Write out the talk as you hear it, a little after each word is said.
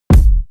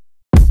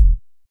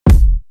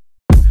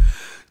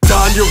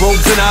on your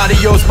robes and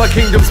adios. My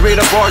kingdom's made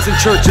of bars and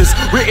churches,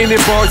 written in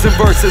bars and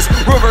verses.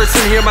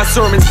 Reversing here my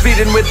sermons,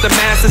 pleading with the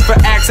masses for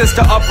access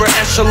to upper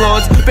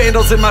echelons.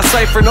 Vandals in my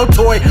cipher, no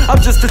toy,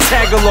 I'm just a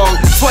tag along.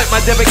 Swipe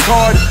my debit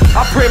card,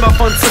 I pray my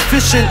funds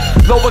sufficient.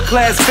 Lower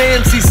class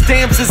fam see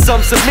stamps as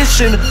some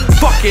submission.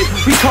 Fuck it,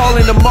 we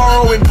callin'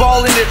 tomorrow and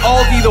ballin' at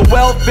Aldi. The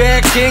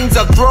welfare kings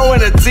are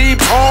throwing a tea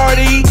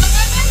party.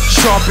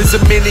 Sharp as a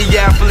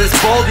Minneapolis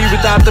baldy,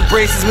 without the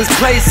braces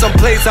misplaced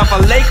someplace off a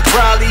lake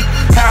probably.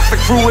 Half the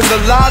crew in the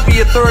lobby,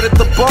 a third at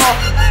the bar,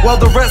 while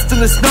the rest in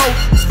the snow,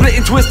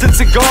 splitting twisted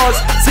cigars,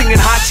 singing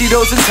hot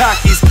Cheetos and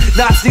Takis,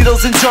 knots,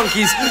 needles and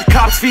junkies.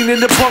 Cops fiending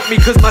to punk me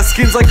cause my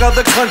skin's like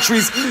other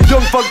countries.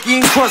 Young,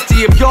 funky and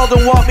crusty, if y'all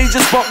don't want me,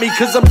 just bump me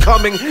cause I'm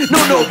coming. No,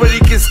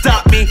 nobody can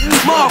stop me,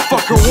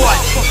 motherfucker, what?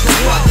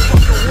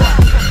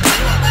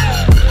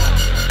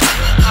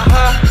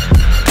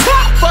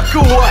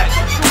 Motherfucker, what?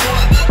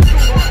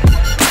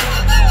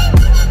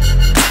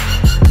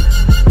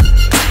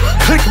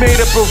 Click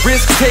made up of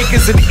risk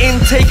takers and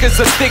intakers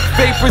of thick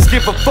vapors.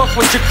 Give a fuck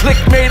what your click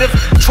made of.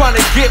 Trying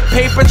to get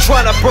paper,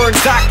 trying to burn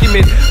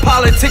document.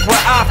 Politic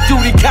with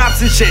off-duty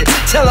cops and shit.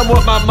 Tell them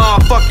what my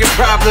motherfucking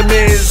problem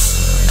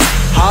is.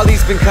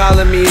 Holly's been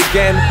calling me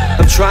again.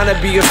 I'm trying to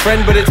be a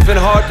friend, but it's been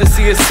hard to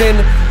see a sin.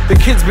 The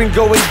kid's been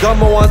going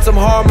gummo on some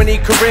Harmony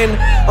Corinne.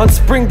 On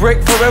spring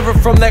break forever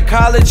from that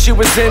college she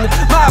was in.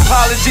 My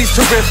apologies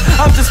to Riff,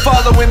 I'm just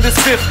following this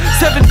fifth.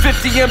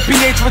 750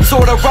 mph, what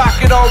sort of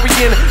rocket are we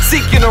in?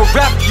 Seeking a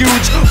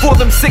refuge for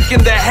them sick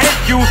in the head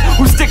youth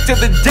who stick to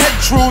the dead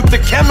truth, the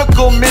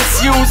chemical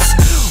misuse.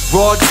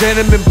 Raw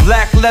denim and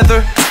black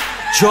leather,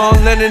 John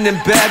Lennon in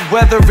bad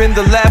weather, in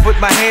the lab with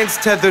my hands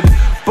tethered.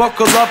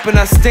 Buckle up and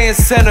I stand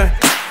center.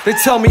 They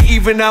tell me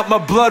even out my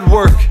blood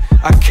work,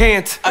 I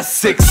can't. A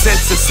sixth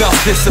sense of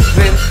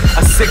self-discipline,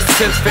 a sixth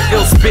sense for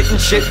ill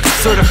spitting shit,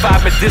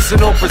 certified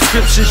medicinal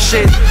prescription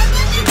shit.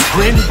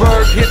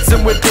 Grinberg hits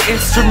him with the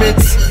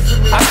instruments,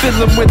 I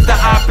fill him with the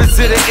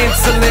opposite of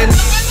insulin.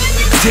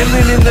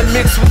 Dylan in the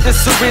mix with the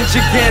syringe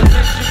again,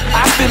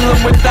 I fill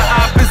him with the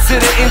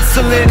opposite of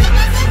insulin.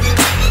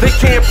 They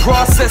can't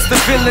process the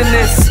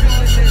villainous,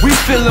 we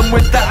fill them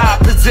with the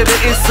opposite of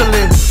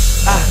insulin.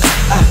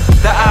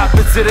 The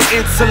opposite of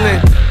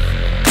insulin.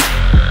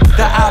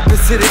 The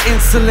opposite of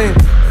insulin.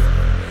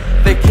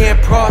 They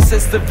can't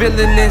process the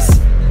villainous,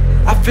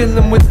 I fill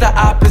them with the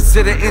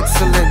opposite of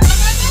insulin.